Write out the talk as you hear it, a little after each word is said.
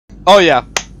Oh yeah.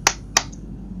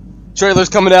 Trailer's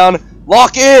coming down.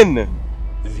 Lock in!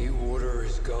 The order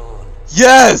is gone.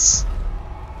 Yes!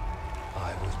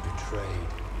 I was betrayed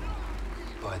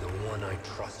by the one I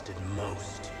trusted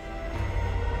most.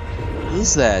 Who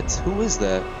is that? Who is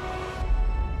that?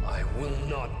 I will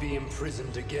not be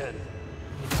imprisoned again.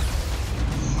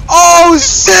 Oh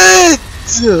shit!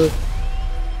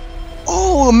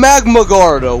 Oh, Magma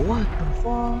Garda. What the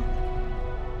fuck?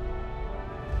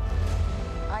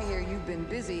 I hear you've been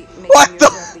busy making What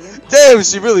yourself the? Damn,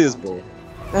 she really is bold.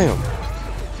 Damn.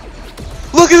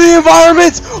 Look at the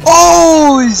environment!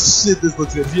 Holy shit, this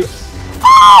looks good. Here.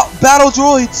 Ah! Battle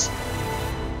droids!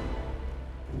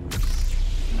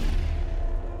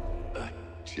 A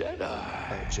Jedi.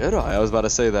 A Jedi, I was about to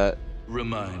say that.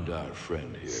 Remind our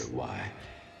friend here why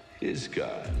his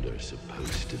kind are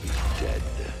supposed to be dead.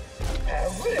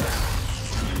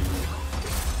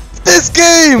 This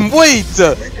game! Wait!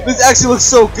 This actually looks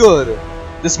so good.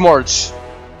 This March.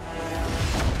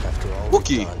 After all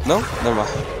Wookiee. No? Never mind.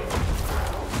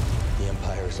 the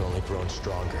Empire's only grown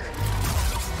stronger.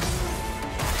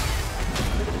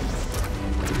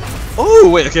 Oh,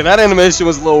 wait, okay, that animation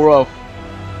was a little rough.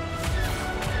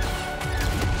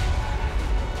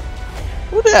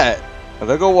 Who that? Oh,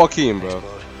 there go Joaquin, bro.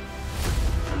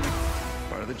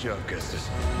 Part of the job, Gustus.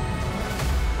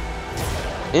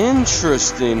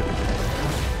 Interesting.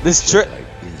 This trick.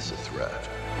 Jedi is a threat.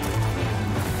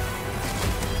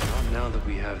 Not now that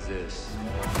we have this.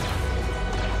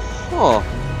 Huh.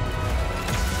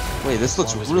 Wait, this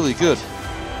looks really good.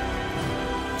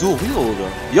 Dual wield.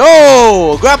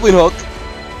 Yo! Grappling hook!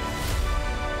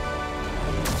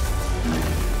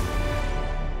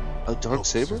 A dark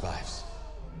saber? Survives.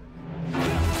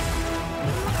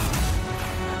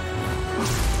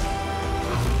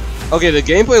 Okay, the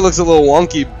gameplay looks a little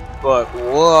wonky, but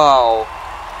wow.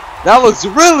 That looks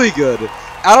really good.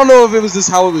 I don't know if it was just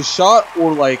how it was shot,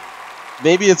 or like,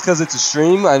 maybe it's because it's a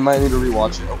stream. I might need to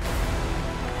rewatch it.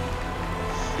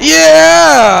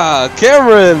 Yeah!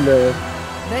 Cameron!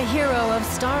 The hero of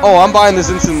Star Oh, Wars I'm buying this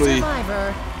Jedi instantly.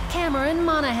 Survivor, Cameron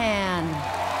Monaghan.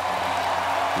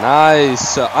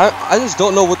 Nice. I just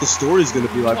don't know what the story's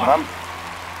gonna be like, but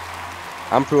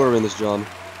I'm pre-ordering this, John.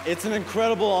 It's an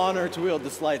incredible honor to wield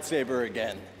this lightsaber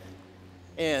again.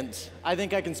 And I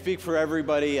think I can speak for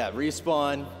everybody at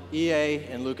Respawn, EA,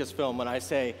 and Lucasfilm when I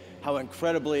say how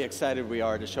incredibly excited we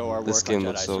are to show our work on Jedi This game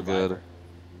looks so Survivor. good.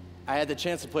 I had the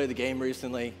chance to play the game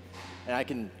recently, and I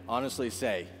can honestly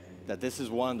say that this is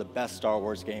one of the best Star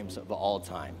Wars games of all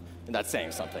time. And that's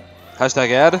saying something. Hashtag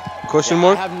ad? Question I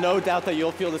mark? have no doubt that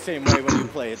you'll feel the same way when you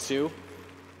play it too.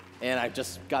 And I've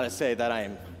just got to say that I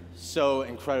am so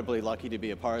incredibly lucky to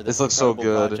be a part of this This looks so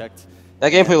incredible good. project.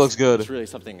 That gameplay And looks good. It's really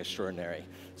something extraordinary.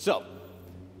 So,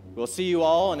 we'll see you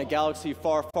all in a galaxy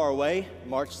far, far away,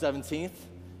 March 17th.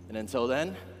 And until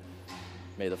then,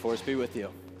 may the Force be with you.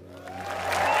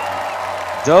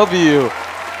 W.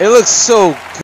 It looks so good.